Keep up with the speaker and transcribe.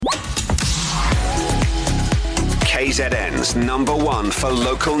KZN's #1 for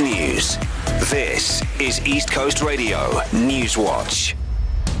local news. This is East Coast Radio Newswatch.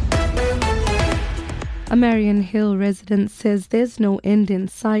 A Marion Hill resident says there's no end in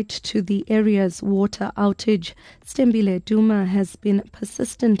sight to the area's water outage. Stembile Duma has been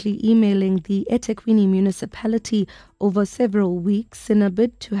persistently emailing the eThekwini municipality over several weeks in a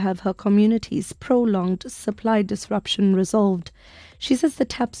bid to have her community's prolonged supply disruption resolved. She says the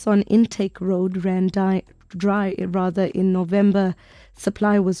taps on Intake Road ran dry in November.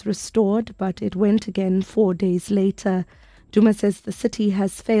 Supply was restored, but it went again 4 days later. Duma says the city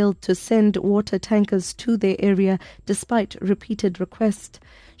has failed to send water tankers to their area despite repeated requests.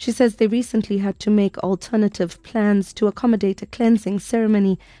 She says they recently had to make alternative plans to accommodate a cleansing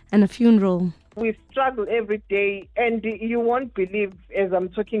ceremony and a funeral. We struggle every day, and you won't believe, as I'm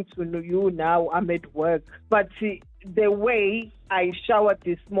talking to you now, I'm at work. But the way I showered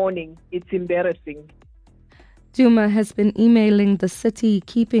this morning, it's embarrassing. Duma has been emailing the city,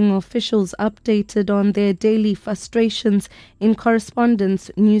 keeping officials updated on their daily frustrations. In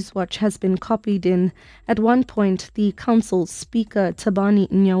correspondence, Newswatch has been copied in. At one point, the council's speaker, Tabani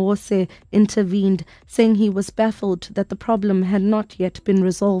Nyawose, intervened, saying he was baffled that the problem had not yet been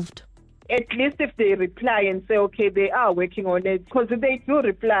resolved. At least if they reply and say, okay, they are working on it, because they do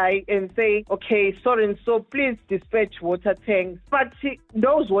reply and say, okay, so and so, please dispatch water tanks. But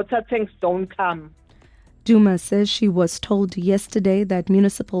those water tanks don't come. Duma says she was told yesterday that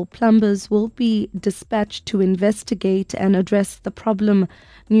municipal plumbers will be dispatched to investigate and address the problem.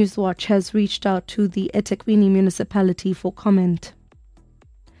 Newswatch has reached out to the eThekwini municipality for comment.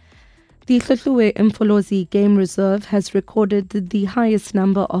 The Hlotluwe Mfolozi Game Reserve has recorded the highest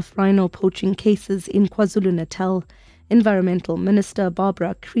number of rhino poaching cases in KwaZulu-Natal. Environmental Minister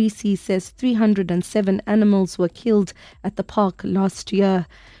Barbara Creasy says 307 animals were killed at the park last year.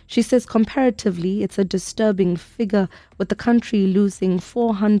 She says comparatively it's a disturbing figure, with the country losing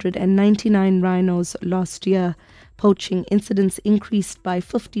 499 rhinos last year. Poaching incidents increased by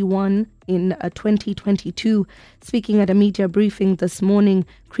 51 in 2022. Speaking at a media briefing this morning,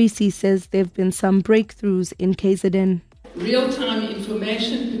 Creasy says there have been some breakthroughs in KZN. Real-time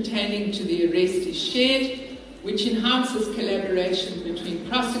information pertaining to the arrest is shared, which enhances collaboration between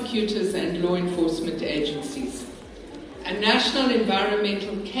prosecutors and law enforcement agencies. A national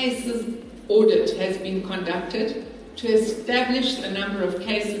environmental cases audit has been conducted to establish the number of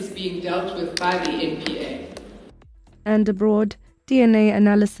cases being dealt with by the NPA. And abroad, DNA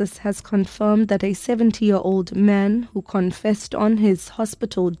analysis has confirmed that a 70-year-old man who confessed on his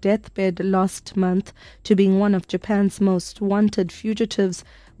hospital deathbed last month to being one of Japan's most wanted fugitives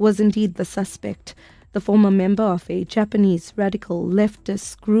was indeed the suspect. The former member of a Japanese radical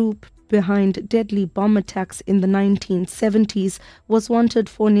leftist group behind deadly bomb attacks in the 1970s was wanted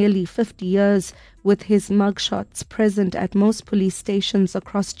for nearly 50 years, with his mugshots present at most police stations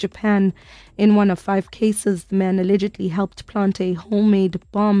across Japan. In one of 5 cases, the man allegedly helped plant a homemade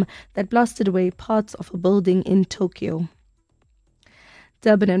bomb that blasted away parts of a building in Tokyo.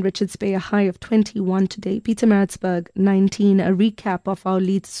 Durban and Richards Bay a high of 21 today. Pietermaritzburg 19. A recap of our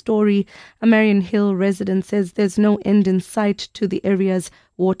lead story. A Marion Hill resident says there's no end in sight to the area's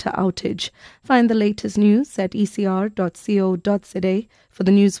water outage. Find the latest news at ecr.co.za. For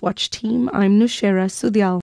the Newswatch team, I'm Nushera Sudyal.